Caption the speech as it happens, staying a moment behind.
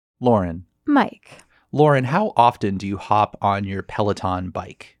Lauren. Mike. Lauren, how often do you hop on your Peloton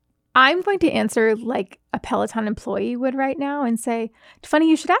bike? I'm going to answer like a Peloton employee would right now and say, funny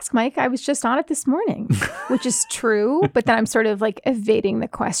you should ask, Mike. I was just on it this morning, which is true. But then I'm sort of like evading the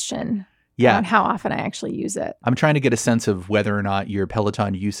question on how often I actually use it. I'm trying to get a sense of whether or not your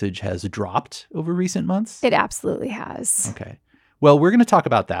Peloton usage has dropped over recent months. It absolutely has. Okay. Well, we're going to talk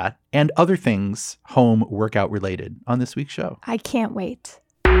about that and other things home workout related on this week's show. I can't wait.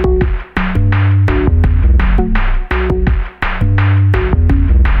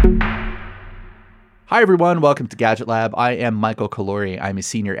 Hi, everyone. Welcome to Gadget Lab. I am Michael Calore. I'm a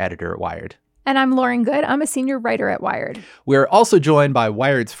senior editor at Wired. And I'm Lauren Good. I'm a senior writer at Wired. We're also joined by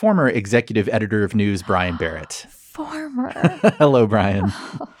Wired's former executive editor of news, Brian Barrett. Former. Hello, Brian.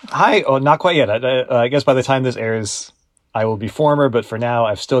 Hi. Oh, not quite yet. I guess by the time this airs, I will be former, but for now,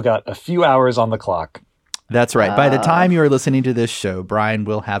 I've still got a few hours on the clock. That's right. By the time you are listening to this show, Brian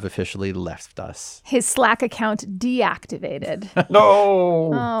will have officially left us. His Slack account deactivated.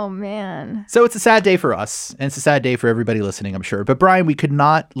 No. Oh, man. So it's a sad day for us, and it's a sad day for everybody listening, I'm sure. But Brian, we could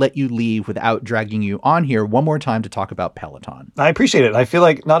not let you leave without dragging you on here one more time to talk about Peloton. I appreciate it. I feel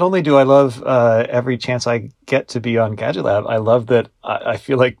like not only do I love every chance I get to be on Gadget Lab, I love that I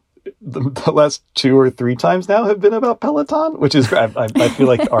feel like the last 2 or 3 times now have been about Peloton, which is great. I feel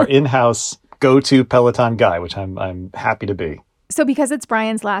like our in-house go-to Peloton guy, which I'm happy to be. So because it's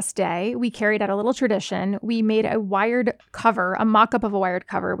Brian's last day, we carried out a little tradition. We made a Wired cover, a mock-up of a Wired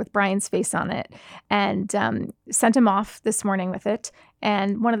cover with Brian's face on it, and sent him off this morning with it.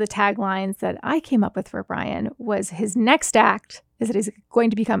 And one of the taglines that I came up with for Brian was his next act is that he's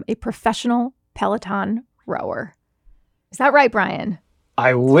going to become a professional Peloton rower. Is that right, Brian?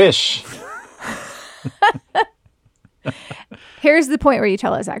 I wish. Here's the point where you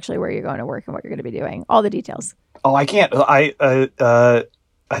tell us actually where you're going to work and what you're going to be doing. All the details. Oh, I can't. I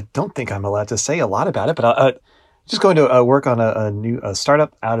don't think I'm allowed to say a lot about it, but I'm just going to work on a new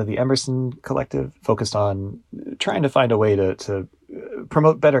startup out of the Emerson Collective, focused on trying to find a way to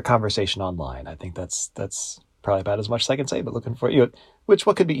promote better conversation online. I think that's probably about as much as I can say, but looking for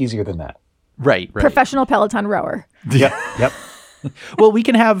what could be easier than that? Right. Professional Peloton rower. Yep. Well, we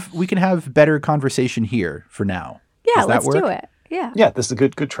can have better conversation here for now. Yeah, let's do it. Yeah, this is a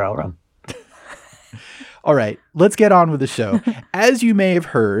good trial run. All right, let's get on with the show. As you may have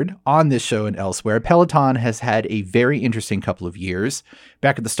heard on this show and elsewhere, Peloton has had a very interesting couple of years.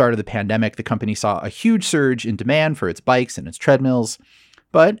 Back at the start of the pandemic, the company saw a huge surge in demand for its bikes and its treadmills.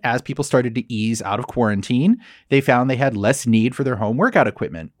 But as people started to ease out of quarantine, they found they had less need for their home workout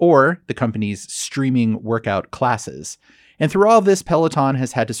equipment or the company's streaming workout classes. And through all of this, Peloton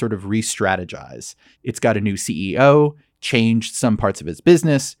has had to sort of re-strategize. It's got a new CEO, changed some parts of its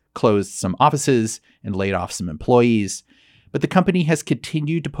business, closed some offices, and laid off some employees. But the company has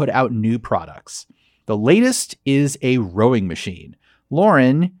continued to put out new products. The latest is a rowing machine.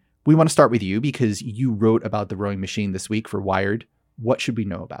 Lauren, we want to start with you because you wrote about the rowing machine this week for Wired. What should we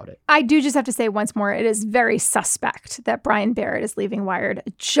know about it? I do just have to say once more, it is very suspect that Brian Barrett is leaving Wired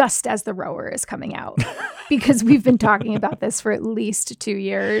just as the rower is coming out, because we've been talking about this for at least 2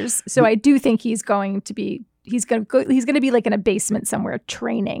 years. So I do think he's going to be like in a basement somewhere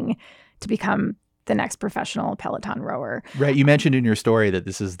training to become the next professional Peloton rower. Right. You mentioned in your story that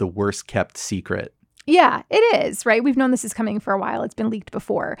this is the worst kept secret. Yeah, it is, right? We've known this is coming for a while. It's been leaked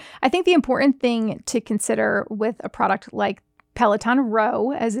before. I think the important thing to consider with a product like Peloton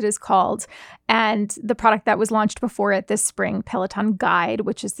Row, as it is called, and the product that was launched before it this spring, Peloton Guide,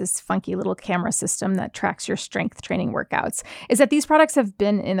 which is this funky little camera system that tracks your strength training workouts, is that these products have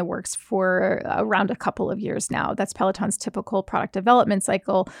been in the works for around a couple of years now. That's Peloton's typical product development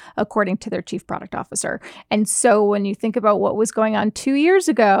cycle, according to their chief product officer. And so when you think about what was going on 2 years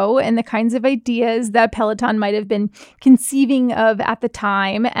ago and the kinds of ideas that Peloton might have been conceiving of at the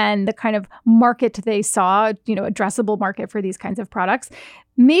time and the kind of market they saw, addressable market for these kinds of products,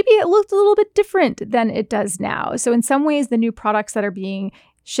 maybe it looked a little bit different than it does now. So in some ways, the new products that are being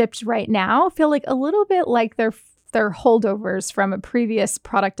shipped right now feel like a little bit like they're holdovers from a previous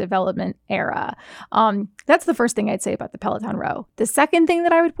product development era. That's the first thing I'd say about the Peloton Row. The second thing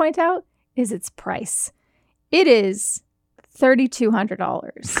that I would point out is its price. It is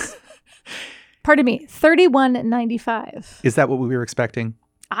 $3,200. Pardon me, $3,195. Is that what we were expecting?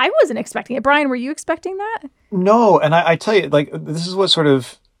 I wasn't expecting it. Brian, were you expecting that? No, and I tell you, like, this is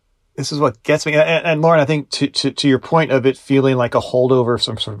what gets me. And Lauren, I think to your point of it feeling like a holdover of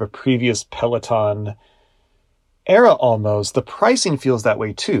some sort of a previous Peloton era almost, the pricing feels that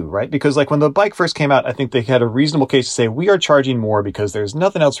way too, right? Because like when the bike first came out, I think they had a reasonable case to say, we are charging more because there's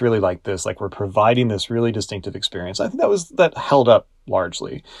nothing else really like this. Like we're providing this really distinctive experience. I think that held up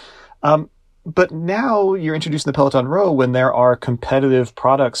largely. But now you're introducing the Peloton Row when there are competitive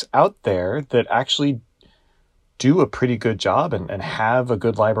products out there that actually do a pretty good job and have a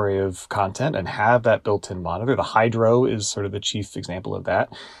good library of content and have that built-in monitor. The Hydro is sort of the chief example of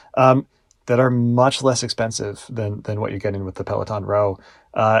that, that are much less expensive than what you're getting with the Peloton Row.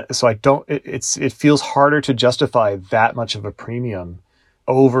 So it feels harder to justify that much of a premium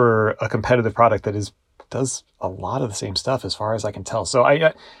over a competitive product that does a lot of the same stuff as far as I can tell. So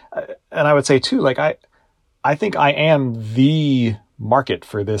I would say too, like I think I am the market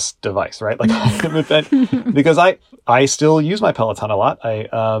for this device, right? Like because I still use my Peloton a lot.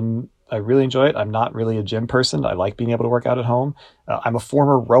 I really enjoy it. I'm not really a gym person. I like being able to work out at home. I'm a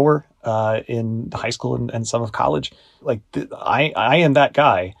former rower in high school and some of college. Like I am that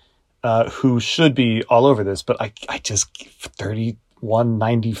guy who should be all over this, but I just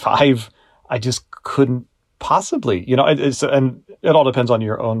 $31.95. I just couldn't possibly, and it all depends on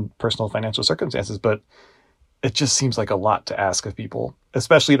your own personal financial circumstances, but it just seems like a lot to ask of people,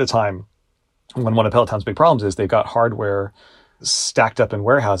 especially at a time when one of Peloton's big problems is they've got hardware stacked up in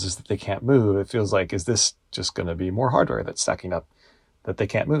warehouses that they can't move. It feels like, is this just going to be more hardware that's stacking up that they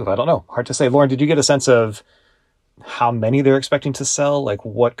can't move? I don't know. Hard to say. Lauren, did you get a sense of how many they're expecting to sell? Like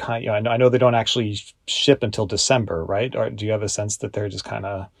what kind, I know they don't actually ship until December, right? Or do you have a sense that they're just kind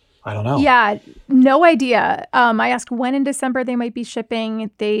of, I don't know. Yeah, no idea. I asked when in December they might be shipping.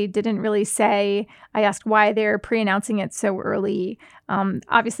 They didn't really say. I asked why they're pre-announcing it so early.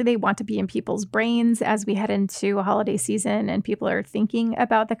 Obviously, they want to be in people's brains as we head into a holiday season and people are thinking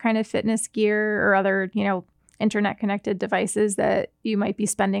about the kind of fitness gear or other, internet-connected devices that you might be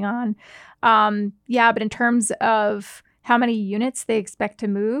spending on. But in terms of how many units they expect to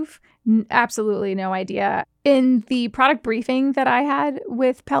move, absolutely no idea. In the product briefing that I had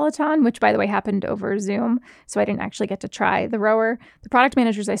with Peloton, which by the way happened over Zoom, so I didn't actually get to try the rower, the product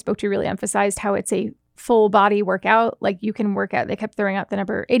managers I spoke to really emphasized how it's a full body workout. Like you can work out, they kept throwing out the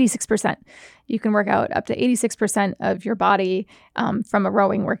number 86%. You can work out up to 86% of your body from a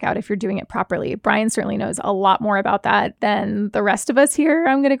rowing workout if you're doing it properly. Brian certainly knows a lot more about that than the rest of us here.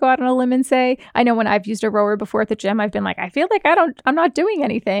 I'm going to go out on a limb and say, I know when I've used a rower before at the gym, I've been like, I feel like I'm not doing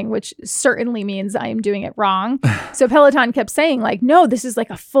anything, which certainly means I'm doing it wrong. So Peloton kept saying like, no, this is like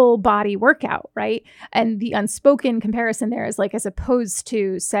a full body workout, right? And the unspoken comparison there is like, as opposed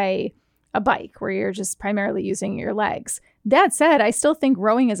to say, a bike where you're just primarily using your legs. That said, I still think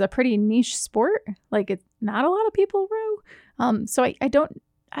rowing is a pretty niche sport. Like not a lot of people row. So I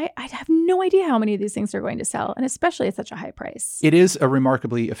have no idea how many of these things are going to sell, and especially at such a high price. It is a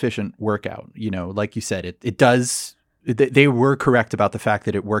remarkably efficient workout. Like you said, it does. They were correct about the fact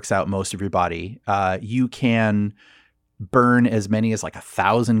that it works out most of your body. You can burn as many as like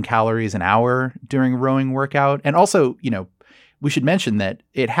 1,000 calories an hour during a rowing workout. And also, we should mention that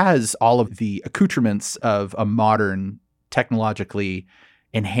it has all of the accoutrements of a modern, technologically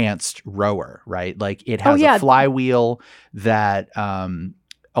enhanced rower, right? Like it has a flywheel that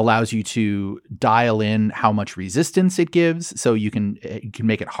allows you to dial in how much resistance it gives, so you can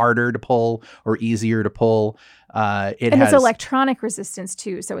make it harder to pull or easier to pull. It's electronic resistance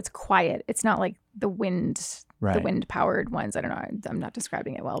too, so it's quiet. It's not like the wind. Right. The wind-powered ones. I don't know. I'm not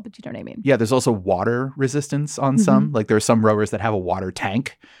describing it well, but you know what I mean. Yeah, there's also water resistance on some. Like there are some rowers that have a water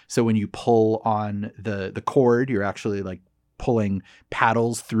tank. So when you pull on the cord, you're actually like pulling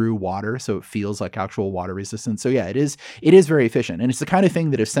paddles through water. So it feels like actual water resistance. So yeah, it is very efficient. And it's the kind of thing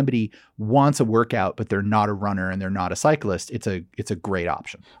that if somebody wants a workout, but they're not a runner and they're not a cyclist, it's a great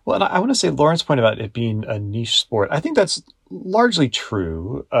option. Well, and I want to say Lauren's point about it being a niche sport, I think that's largely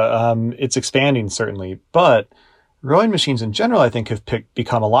true. It's expanding certainly, but rowing machines in general, I think, have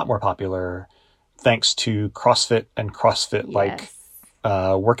become a lot more popular thanks to CrossFit and CrossFit-like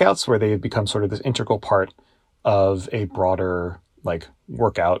workouts, where they have become sort of this integral part of a broader like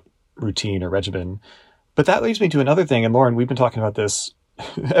workout routine or regimen. But that leads me to another thing. And Lauren, we've been talking about this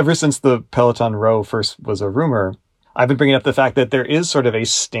ever since the Peloton Row first was a rumor. I've been bringing up the fact that there is sort of a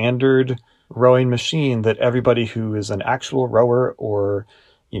standard rowing machine that everybody who is an actual rower or,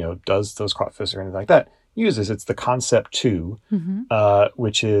 does those CrossFits or anything like that uses. It's the Concept 2,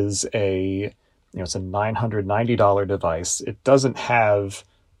 which is it's a $990 device. It doesn't have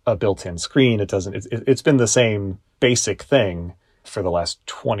a built-in screen. It's been the same basic thing for the last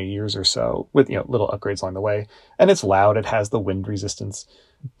 20 years or so with, little upgrades along the way. And it's loud. It has the wind resistance,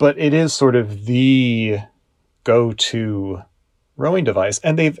 but it is sort of the go-to rowing device.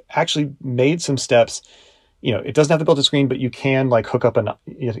 And they've actually made some steps. It doesn't have the built-in screen, but you can like hook up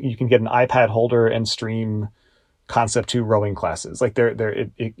you can get an iPad holder and stream Concept 2 rowing classes. Like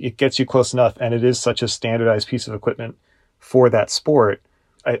it gets you close enough. And it is such a standardized piece of equipment for that sport,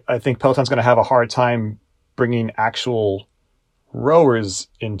 I think Peloton's going to have a hard time bringing actual rowers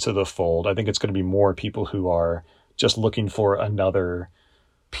into the fold. I think it's going to be more people who are just looking for another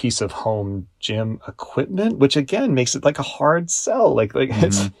piece of home gym equipment, which again makes it like a hard sell. Like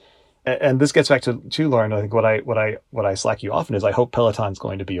it's, and this gets back to Lauren. I think what I slack you often is I hope Peloton's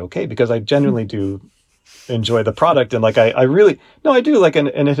going to be okay, because I genuinely do enjoy the product, and like I really I do like, and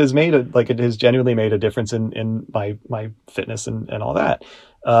it has made it has genuinely made a difference in my fitness and all that.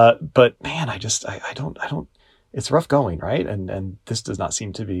 But man, I don't. It's rough going, right? And this does not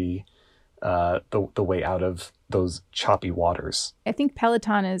seem to be the way out of those choppy waters. I think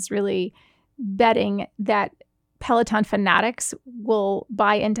Peloton is really betting that Peloton fanatics will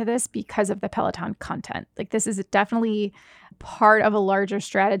buy into this because of the Peloton content. Like, this is definitely part of a larger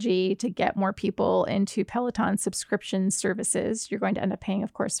strategy to get more people into Peloton subscription services. You're going to end up paying,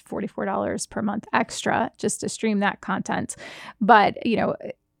 of course, $44 per month extra just to stream that content. But,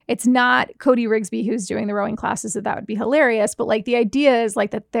 it's not Cody Rigsby who's doing the rowing classes, so that would be hilarious. But like, the idea is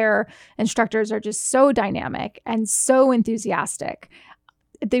like that their instructors are just so dynamic and so enthusiastic.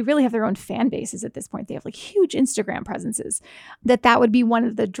 They really have their own fan bases at this point. They have like huge Instagram presences. That would be one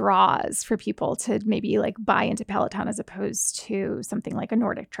of the draws for people to maybe like buy into Peloton as opposed to something like a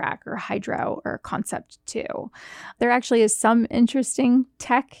Nordic Track or Hydrow or Concept 2. There actually is some interesting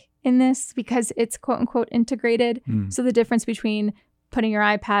tech in this because it's quote unquote integrated. So the difference between putting your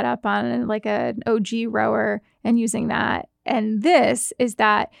iPad up on like an OG rower and using that and this is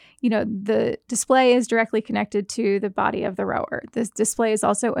that, the display is directly connected to the body of the rower. This display is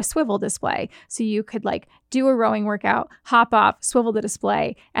also a swivel display. So you could like do a rowing workout, hop off, swivel the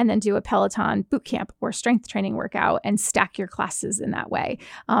display, and then do a Peloton boot camp or strength training workout and stack your classes in that way.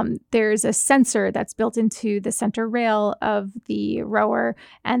 There's a sensor that's built into the center rail of the rower,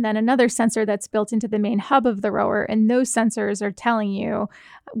 and then another sensor that's built into the main hub of the rower. And those sensors are telling you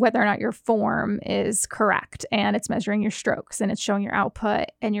whether or not your form is correct, and it's measuring your strokes and it's showing your output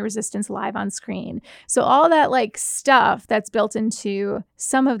and your resistance live on screen. So all that like stuff that's built into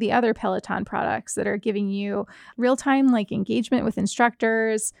some of the other Peloton products that are giving you real-time like engagement with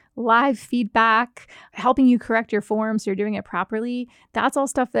instructors, live feedback, helping you correct your form so you're doing it properly. That's all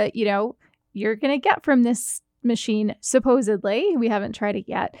stuff that, you're going to get from this machine, supposedly. We haven't tried it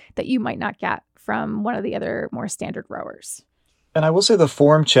yet, that you might not get from one of the other more standard rowers. And I will say the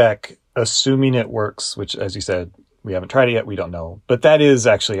form check, assuming it works, which, as you said, we haven't tried it yet, we don't know. But that is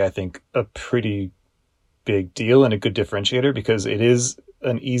actually, I think, a pretty big deal and a good differentiator, because it is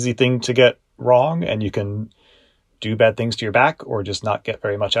an easy thing to get wrong, and you can do bad things to your back or just not get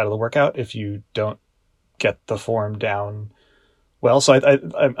very much out of the workout if you don't get the form down well. So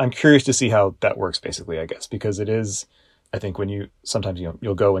I'm curious to see how that works, basically, I guess, because it is, I think, when you sometimes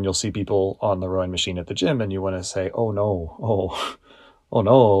you'll go and you'll see people on the rowing machine at the gym and you want to say, oh no,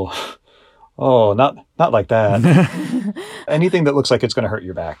 not like that. Anything that looks like it's going to hurt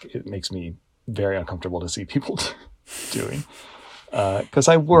your back, it makes me very uncomfortable to see people doing, because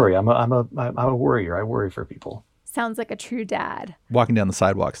I worry. I'm a worrier. I worry for people. Sounds like a true dad. Walking down the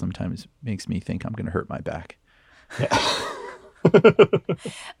sidewalk sometimes makes me think I'm going to hurt my back. Yeah.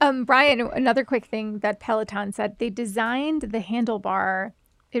 Brian, another quick thing that Peloton said, they designed the handlebar.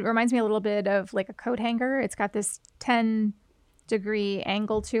 It reminds me a little bit of like a coat hanger. It's got this 10-degree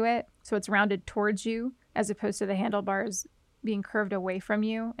angle to it. So it's rounded towards you as opposed to the handlebars being curved away from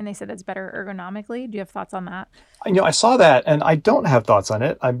you. And they said that's better ergonomically. Do you have thoughts on that? I saw that and I don't have thoughts on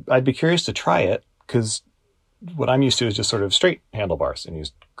it. I'd be curious to try it, because what I'm used to is just sort of straight handlebars, and you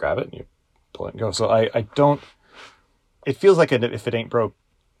just grab it and you pull it and go. So I don't, it feels like an if it ain't broke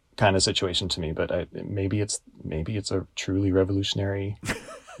kind of situation to me, but maybe it's a truly revolutionary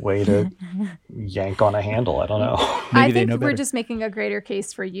way to yank on a handle. I don't know. I think we're just making a greater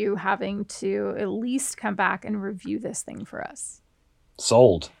case for you having to at least come back and review this thing for us.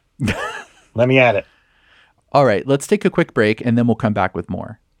 Sold. Let me at it. All right, let's take a quick break and then we'll come back with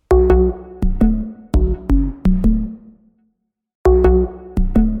more.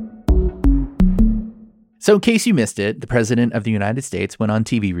 So in case you missed it, the President of the United States went on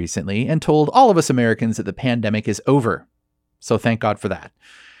TV recently and told all of us Americans that the pandemic is over. So thank God for that.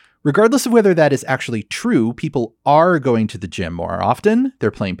 Regardless of whether that is actually true, people are going to the gym more often.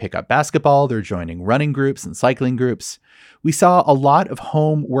 They're playing pickup basketball. They're joining running groups and cycling groups. We saw a lot of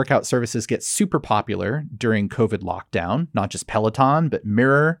home workout services get super popular during COVID lockdown, not just Peloton, but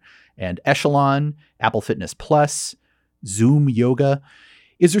Mirror and Echelon, Apple Fitness Plus, Zoom Yoga.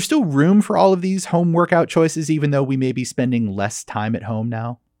 Is there still room for all of these home workout choices, even though we may be spending less time at home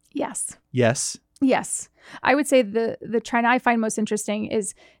now? Yes. Yes? Yes. I would say the trend I find most interesting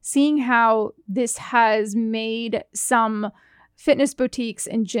is seeing how this has made some fitness boutiques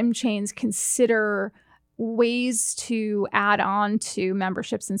and gym chains consider ways to add on to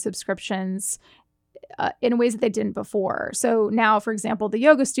memberships and subscriptions in ways that they didn't before. So now, for example, the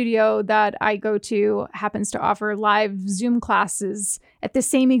yoga studio that I go to happens to offer live Zoom classes at the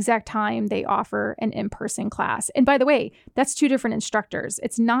same exact time they offer an in-person class. And by the way, that's two different instructors.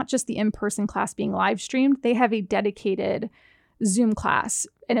 It's not just the in-person class being live streamed. They have a dedicated Zoom class,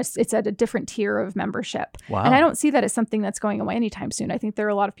 and it's at a different tier of membership. Wow. And I don't see that as something that's going away anytime soon. I think there are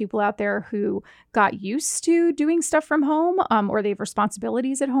a lot of people out there who got used to doing stuff from home, or they have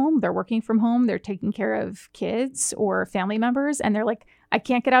responsibilities at home. They're working from home. They're taking care of kids or family members. And they're like, I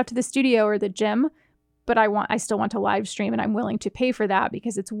can't get out to the studio or the gym, but I still want to live stream, and I'm willing to pay for that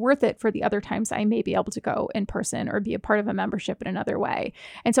because it's worth it for the other times I may be able to go in person or be a part of a membership in another way.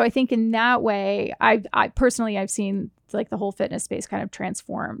 And so I think in that way, I personally, I've seen like the whole fitness space kind of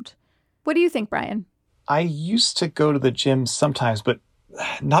transformed. What do you think, Brian? I used to go to the gym sometimes, but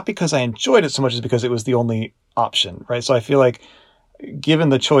not because I enjoyed it so much as because it was the only option, right? So I feel like given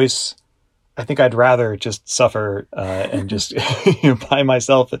the choice, I think I'd rather just suffer and just by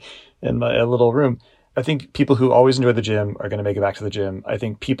myself in my little room. I think people who always enjoy the gym are going to make it back to the gym. I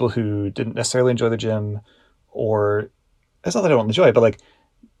think people who didn't necessarily enjoy the gym, or it's not that I don't enjoy it, but like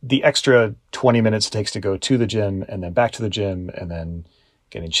the extra 20 minutes it takes to go to the gym and then back to the gym and then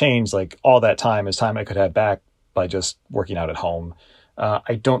getting changed, like all that time is time I could have back by just working out at home.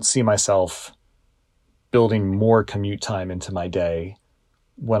 I don't see myself building more commute time into my day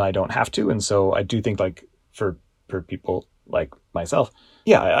when I don't have to. And so I do think like for people like myself,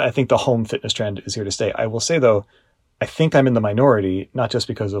 I think the home fitness trend is here to stay. I will say though, I think I'm in the minority, not just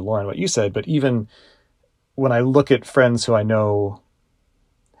because of Lauren, what you said, but even when I look at friends who I know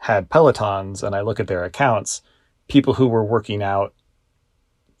had Pelotons and I look at their accounts, people who were working out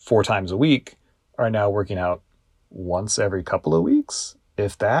 4 times a week are now working out once every couple of weeks,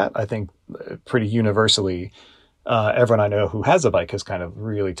 if that. I think pretty universally, everyone I know who has a bike has kind of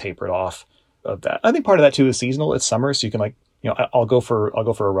really tapered off of that. I think part of that too is seasonal. It's summer, so you can I'll go for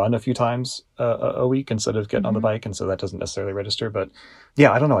a run a few times a week instead of getting on the bike, and so that doesn't necessarily register. But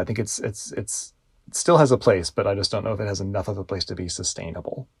yeah, I don't know. I think it still has a place, but I just don't know if it has enough of a place to be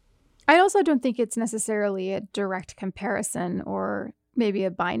sustainable. I also don't think it's necessarily a direct comparison, or maybe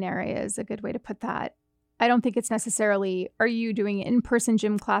a binary is a good way to put that. I don't think it's necessarily, are you doing in-person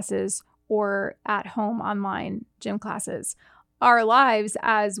gym classes or at home online gym classes? Our lives,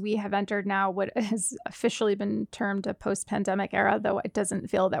 as we have entered now what has officially been termed a post-pandemic era, though it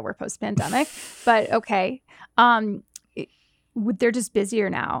doesn't feel that we're post-pandemic, but okay. They're just busier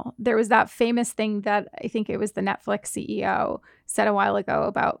now. There was that famous thing that I think it was the Netflix CEO said a while ago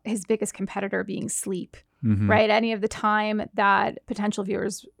about his biggest competitor being sleep, right? Any of the time that potential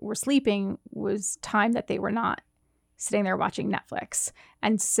viewers were sleeping was time that they were not sitting there watching Netflix.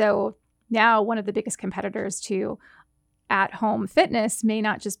 And so now one of the biggest competitors to at-home fitness may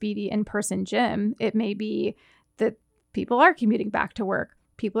not just be the in-person gym. It may be that people are commuting back to work.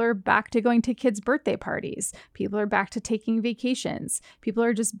 People are back to going to kids' birthday parties. People are back to taking vacations. People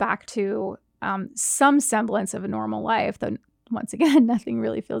are just back to some semblance of a normal life, though once again, nothing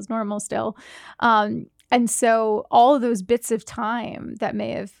really feels normal still. And so all of those bits of time that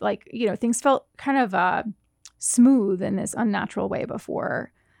may have things felt kind of smooth in this unnatural way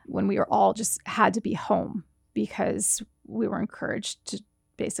before, when we were all just had to be home because we were encouraged to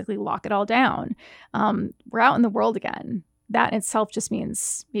basically lock it all down. We're out in the world again. That in itself just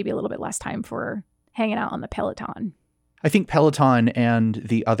means maybe a little bit less time for hanging out on the Peloton. I think Peloton and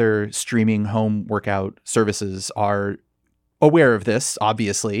the other streaming home workout services are aware of this,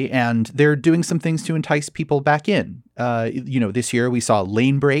 obviously, and they're doing some things to entice people back in. This year we saw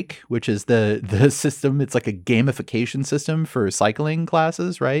Lane Break, which is the system. It's like a gamification system for cycling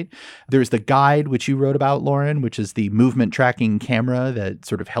classes, right? There's the Guide, which you wrote about, Lauren, which is the movement tracking camera that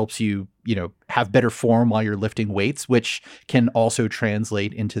sort of helps you, have better form while you're lifting weights, which can also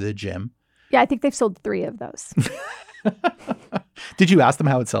translate into the gym. Yeah, I think they've sold 3 of those. Did you ask them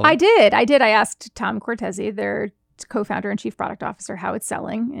how it's selling? I did. I asked Tom Cortese, their co-founder and chief product officer, how it's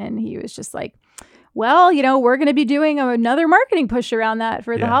selling. And he was just like, well, we're going to be doing another marketing push around that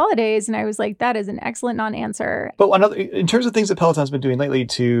for the holidays. And I was like, that is an excellent non-answer. But in terms of things that Peloton's been doing lately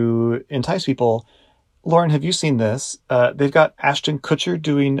to entice people, Lauren, have you seen this? They've got Ashton Kutcher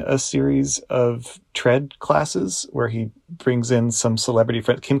doing a series of tread classes where he brings in some celebrity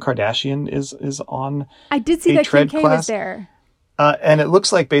friends. Kim Kardashian is on. I did see that Kim K was there. And it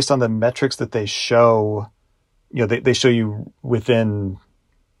looks like based on the metrics that they show, they show you within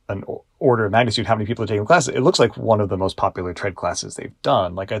an order of magnitude how many people are taking classes, it looks like one of the most popular tread classes they've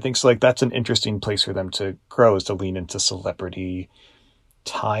done. Like, I think so, like, that's an interesting place for them to grow, is to lean into celebrity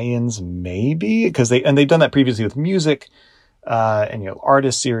tie-ins, maybe, because they've done that previously with music, and,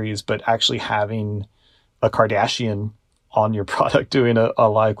 artist series, but actually having a Kardashian on your product doing a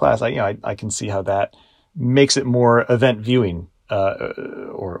live class, I can see how that makes it more event viewing,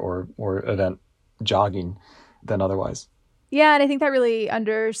 or event jogging than otherwise. Yeah, and I think that really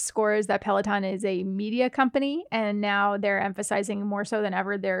underscores that Peloton is a media company, and now they're emphasizing more so than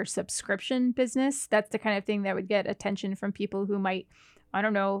ever their subscription business. That's the kind of thing that would get attention from people who might, I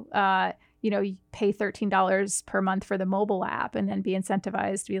don't know, pay $13 per month for the mobile app and then be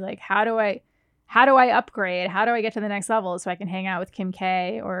incentivized to be like, how do I upgrade? How do I get to the next level so I can hang out with Kim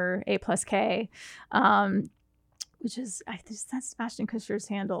K or A+K? Which is, that's Ashton Kutcher's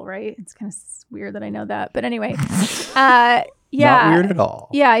handle, right? It's kind of weird that I know that. But anyway, yeah. Not weird at all.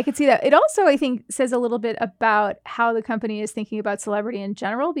 Yeah, I could see that. It also, I think, says a little bit about how the company is thinking about celebrity in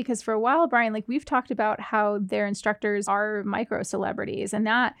general, because for a while, Brian, like, we've talked about how their instructors are micro celebrities, and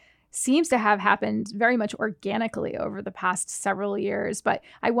that seems to have happened very much organically over the past several years. But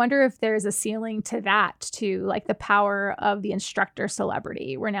I wonder if there's a ceiling to that, to like the power of the instructor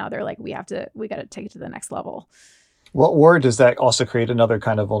celebrity, where now they're like, we got to take it to the next level. Well, or does that also create another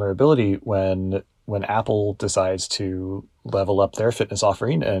kind of vulnerability when Apple decides to level up their fitness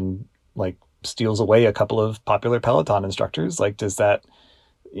offering and like steals away a couple of popular Peloton instructors? Like, does that?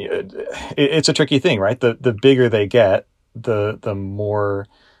 It's a tricky thing, right? The bigger they get, the more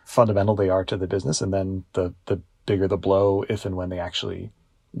fundamental they are to the business, and then the bigger the blow if and when they actually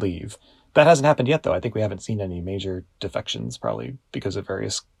leave. That hasn't happened yet, though. I think we haven't seen any major defections, probably because of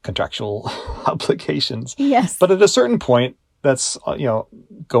various contractual obligations. Yes. But at a certain point, that's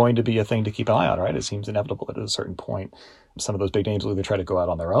going to be a thing to keep an eye on, right? It seems inevitable that at a certain point, some of those big names will either try to go out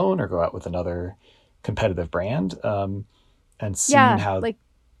on their own or go out with another competitive brand. And seeing how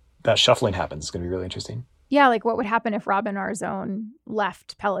that shuffling happens is going to be really interesting. Yeah, like what would happen if Robin Arzón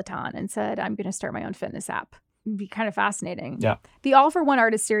left Peloton and said, I'm going to start my own fitness app? It'd be kind of fascinating. Yeah. The All for One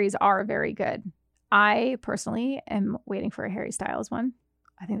artist series are very good. I personally am waiting for a Harry Styles one.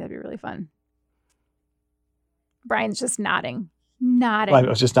 I think that'd be really fun. Brian's just nodding. Well, I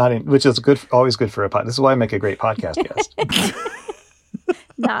was just nodding, which is good, always good for a pod. This is why I make a great podcast guest.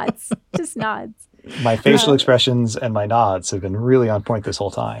 Nods. Just nods. My facial expressions and my nods have been really on point this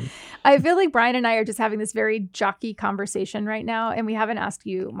whole time. I feel like Brian and I are just having this very jockey conversation right now, and we haven't asked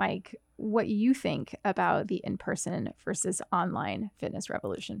you, Mike, what you think about the in-person versus online fitness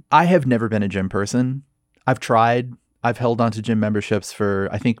revolution. I have never been a gym person. I've tried. I've held on to gym memberships for,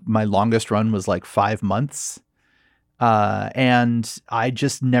 I think my longest run was like 5 months. And I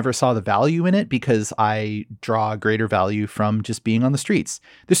just never saw the value in it because I draw greater value from just being on the streets.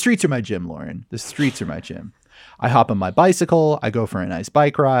 The streets are my gym, Lauren. The streets are my gym. I hop on my bicycle. I go for a nice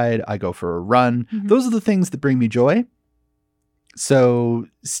bike ride. I go for a run. Mm-hmm. Those are the things that bring me joy. So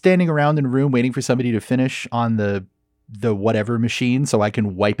standing around in a room waiting for somebody to finish on the whatever machine so I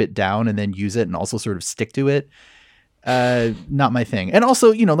can wipe it down and then use it and also sort of stick to it. Not my thing. And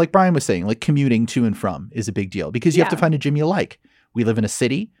also, like Brian was saying, like commuting to and from is a big deal because you have to find a gym you like. We live in a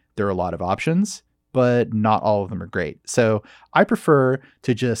city. There are a lot of options, but not all of them are great. So I prefer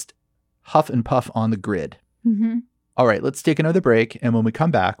to just huff and puff on the grid. Mm-hmm. All right, let's take another break. And when we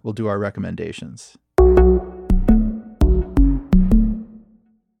come back, we'll do our recommendations.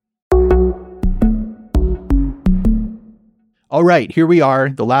 All right, here we are,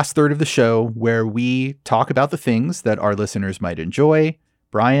 the last third of the show where we talk about the things that our listeners might enjoy.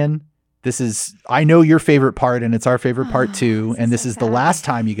 Brian, this is, I know your favorite part and it's our favorite part too. And this is the last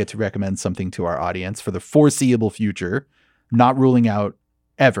time you get to recommend something to our audience for the foreseeable future, not ruling out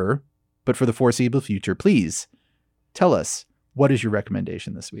ever, but for the foreseeable future. Please tell us, what is your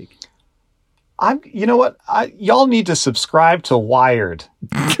recommendation this week? You know what? Y'all need to subscribe to Wired.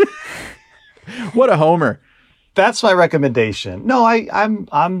 What a homer. That's my recommendation. No, I'm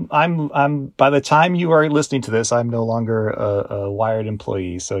by the time you are listening to this, I'm no longer a Wired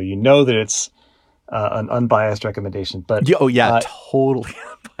employee. So you know that it's an unbiased recommendation, but totally.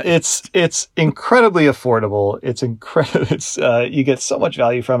 It's incredibly affordable. It's incredible. It's, you get so much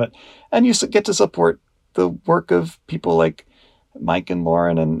value from it, and you get to support the work of people like Mike and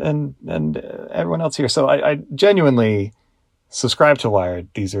Lauren and everyone else here. So I genuinely subscribe to Wired.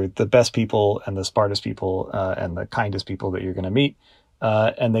 These are the best people and the smartest people and the kindest people that you're going to meet.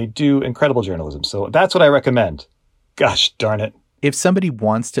 And they do incredible journalism. So that's what I recommend. Gosh darn it. If somebody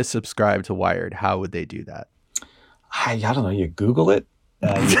wants to subscribe to Wired, how would they do that? I don't know. You Google it.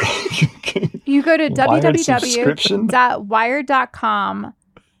 You go to www.wired.com/subscribe.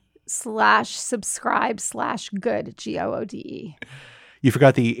 /subscribe/good, GOODE. You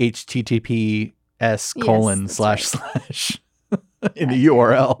forgot the HTTPS:// in the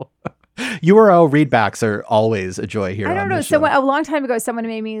URL. URL readbacks are always a joy here. I don't on know. this So show. a long time ago, someone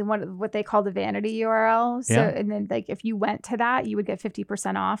made me what they call the vanity URL. So, Yeah. and then like if you went to that, you would get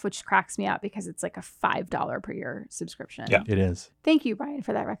 50% off, which cracks me up because it's like a $5 per year subscription. Yeah. It is. Thank you, Brian,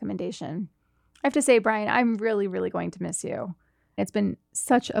 for that recommendation. I have to say, Brian, I'm really, really going to miss you. It's been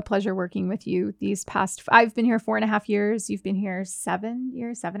such a pleasure working with you these past. I've been here 4.5 years. You've been here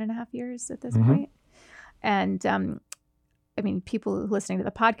 7.5 years at this point. And I mean, people listening to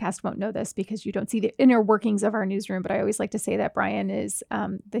the podcast won't know this because you don't see the inner workings of our newsroom. But I always like to say that Brian is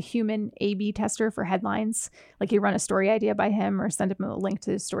the human A/B tester for headlines. Like you run a story idea by him or send him a link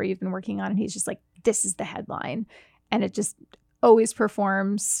to the story you've been working on, and he's just like, "This is the headline," and it just always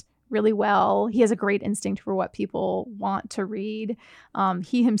performs really well. He has a great instinct for what people want to read.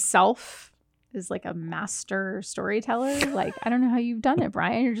 He himself is like a master storyteller. Like, I don't know how you've done it,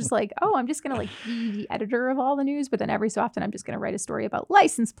 Brian. You're just like, oh, I'm just going to like be the editor of all the news. But then every so often I'm just going to write a story about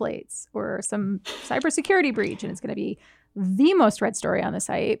license plates or some cybersecurity breach. And it's going to be the most read story on the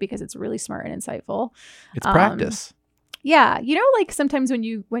site because it's really smart and insightful. It's practice. Yeah. You know, like sometimes when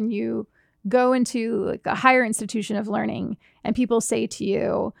you go into like a higher institution of learning and people say to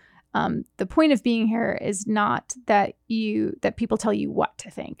you, the point of being here is not that people tell you what to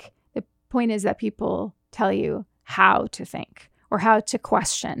think. The point is that people tell you how to think or how to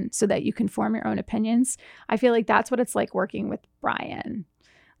question so that you can form your own opinions. I feel like that's what it's like working with Brian.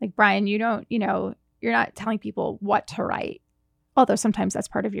 Like, Brian, you're not telling people what to write, although sometimes that's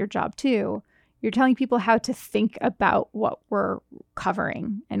part of your job too. You're telling people how to think about what we're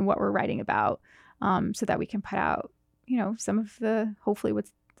covering and what we're writing about, so that we can put out, some of hopefully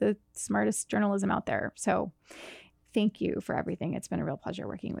what's the smartest journalism out there. So thank you for everything. It's been a real pleasure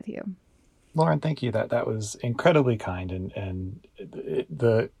working with you. Lauren, thank you. That was incredibly kind. And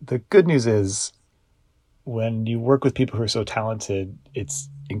the good news is when you work with people who are so talented, it's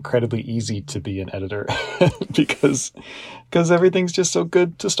incredibly easy to be an editor because everything's just so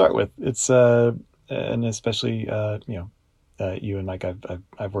good to start with. It's and especially you and Mike,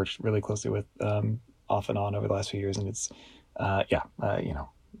 I've worked really closely with off and on over the last few years, and it's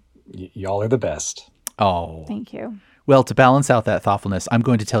y'all are the best. Oh, thank you. Well, to balance out that thoughtfulness, I'm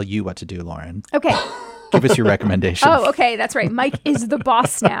going to tell you what to do, Lauren. Okay. Give us your recommendation. Oh, okay. That's right. Mike is the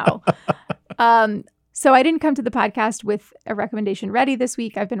boss now. So I didn't come to the podcast with a recommendation ready this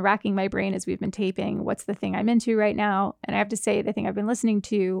week. I've been racking my brain as we've been taping. What's the thing I'm into right now? And I have to say the thing I've been listening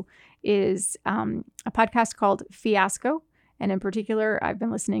to is a podcast called Fiasco. And in particular, I've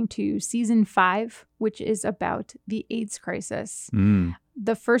been listening to season 5, which is about the AIDS crisis.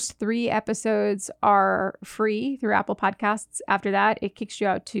 The first 3 episodes are free through Apple Podcasts. After that, it kicks you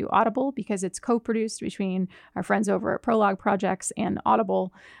out to Audible because it's co-produced between our friends over at Prologue Projects and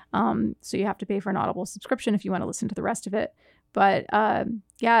Audible. So you have to pay for an Audible subscription if you want to listen to the rest of it. But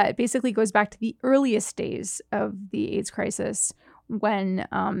it basically goes back to the earliest days of the AIDS crisis when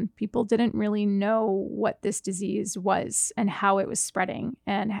people didn't really know what this disease was and how it was spreading.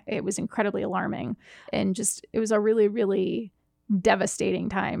 And it was incredibly alarming. And it was a really, really devastating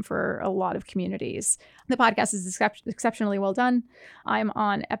time for a lot of communities. The podcast is exceptionally well done. I'm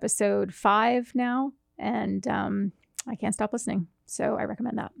on episode 5 now, and I can't stop listening. So I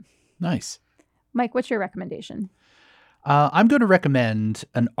recommend that. Nice. Mike, what's your recommendation? I'm going to recommend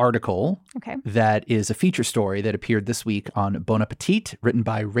an article Okay. that is a feature story that appeared this week on Bon Appetit, written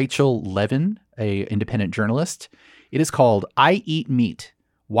by Rachel Levin, an independent journalist. It is called I Eat Meat: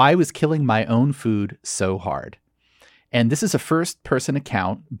 Why Was Killing My Own Food So Hard? And this is a first-person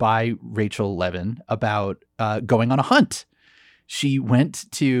account by Rachel Levin about going on a hunt. She went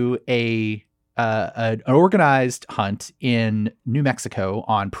to an organized hunt in New Mexico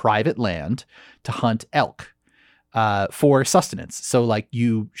on private land to hunt elk for sustenance. So like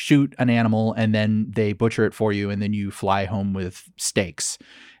you shoot an animal and then they butcher it for you and then you fly home with steaks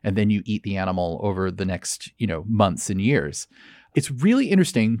and then you eat the animal over the next, months and years. It's really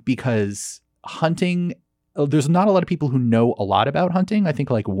interesting because hunting, there's not a lot of people who know a lot about hunting. I think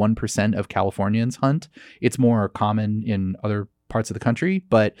like 1% of Californians hunt. It's more common in other parts of the country,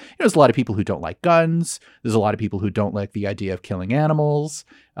 but there's a lot of people who don't like guns. There's a lot of people who don't like the idea of killing animals.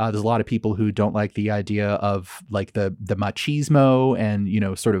 There's a lot of people who don't like the idea of like the machismo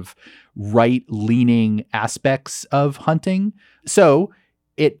and, sort of right-leaning aspects of hunting. So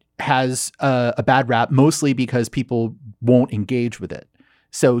it has a bad rap, mostly because people won't engage with it.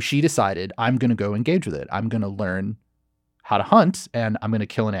 So she decided, I'm going to go engage with it. I'm going to learn how to hunt, and I'm going to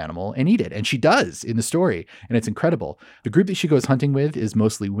kill an animal and eat it. And she does in the story, and it's incredible. The group that she goes hunting with is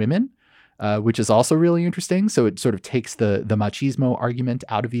mostly women, which is also really interesting. So it sort of takes the machismo argument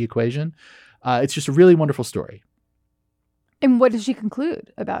out of the equation. It's just a really wonderful story. And what does she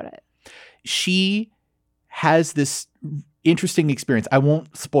conclude about it? She has this interesting experience. I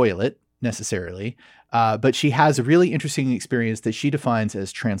won't spoil it necessarily, but she has a really interesting experience that she defines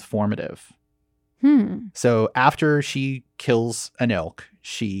as transformative. So after she kills an elk,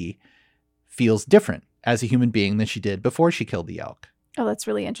 she feels different as a human being than she did before she killed the elk. Oh, that's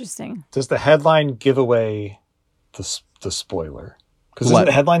really interesting. Does the headline give away the spoiler? Because isn't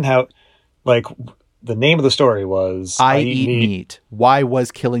the headline how, like, the name of the story was I Eat Meat. Why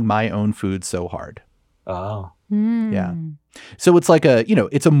was killing my own food so hard? Oh. Yeah. So it's like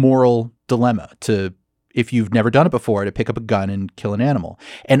it's a moral dilemma to, if you've never done it before, to pick up a gun and kill an animal.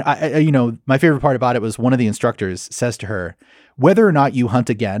 And I my favorite part about it was one of the instructors says to her, whether or not you hunt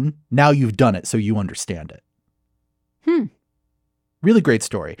again, now you've done it, so you understand it. Really great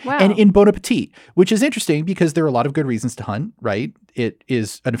story. Wow. And in Bon Appetit, which is interesting because there are a lot of good reasons to hunt, right? It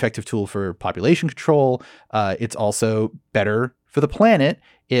is an effective tool for population control. It's also better for the planet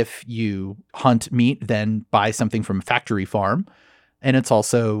if you hunt meat than buy something from a factory farm. And it's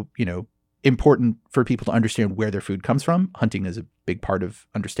also, important for people to understand where their food comes from. Hunting is a big part of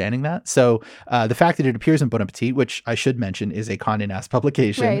understanding that. So the fact that it appears in Bon Appetit, which I should mention is a Condé Nast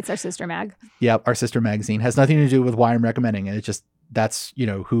publication. Right, it's our sister mag. Yep, our sister magazine, has nothing to do with why I'm recommending it. It's just, that's,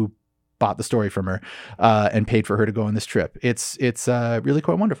 who bought the story from her and paid for her to go on this trip. It's really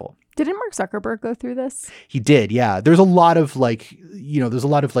quite wonderful. Didn't Mark Zuckerberg go through this? He did, yeah. There's a lot of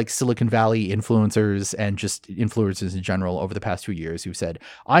Silicon Valley influencers and just influencers in general over the past few years who've said,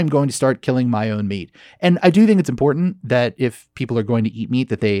 I'm going to start killing my own meat. And I do think it's important that if people are going to eat meat,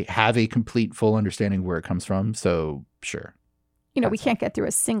 that they have a complete, full understanding where it comes from. So sure. We can't get through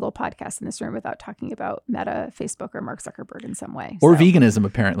a single podcast in this room without talking about Meta, Facebook, or Mark Zuckerberg in some way. Or veganism,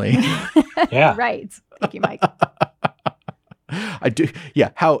 apparently. Yeah. Right. Thank you, Mike. I do. Yeah.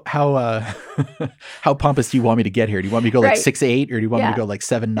 How pompous do you want me to get here? Do you want me to go like 6'8", or do you want me to go like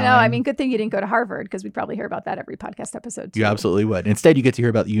 7'9"? No, I mean, good thing you didn't go to Harvard, because we'd probably hear about that every podcast episode too. You absolutely would. Instead, you get to hear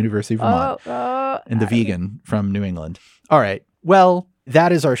about the University of Vermont and the vegan from New England. All right. Well,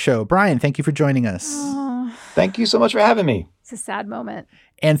 that is our show. Brian, thank you for joining us. Thank you so much for having me. It's a sad moment.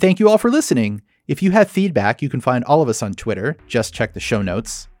 And thank you all for listening. If you have feedback, you can find all of us on Twitter. Just check the show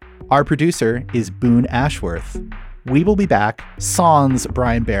notes. Our producer is Boone Ashworth. We will be back, sans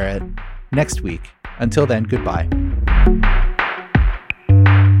Brian Barrett, next week. Until then, goodbye.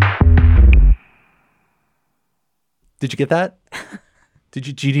 Did you get that? Do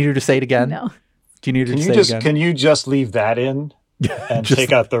you need her to say it again? No. Do you need her to say it again? Can you just leave that in and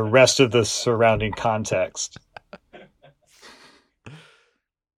take out the rest of the surrounding context?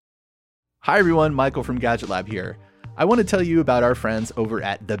 Hi, everyone. Michael from Gadget Lab here. I want to tell you about our friends over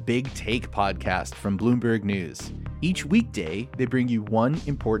at The Big Take podcast from Bloomberg News. Each weekday, they bring you one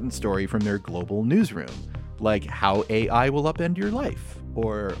important story from their global newsroom, like how AI will upend your life,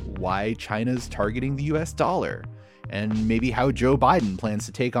 or why China's targeting the US dollar, and maybe how Joe Biden plans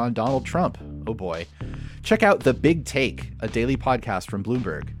to take on Donald Trump. Oh boy. Check out The Big Take, a daily podcast from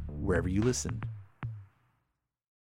Bloomberg, wherever you listen.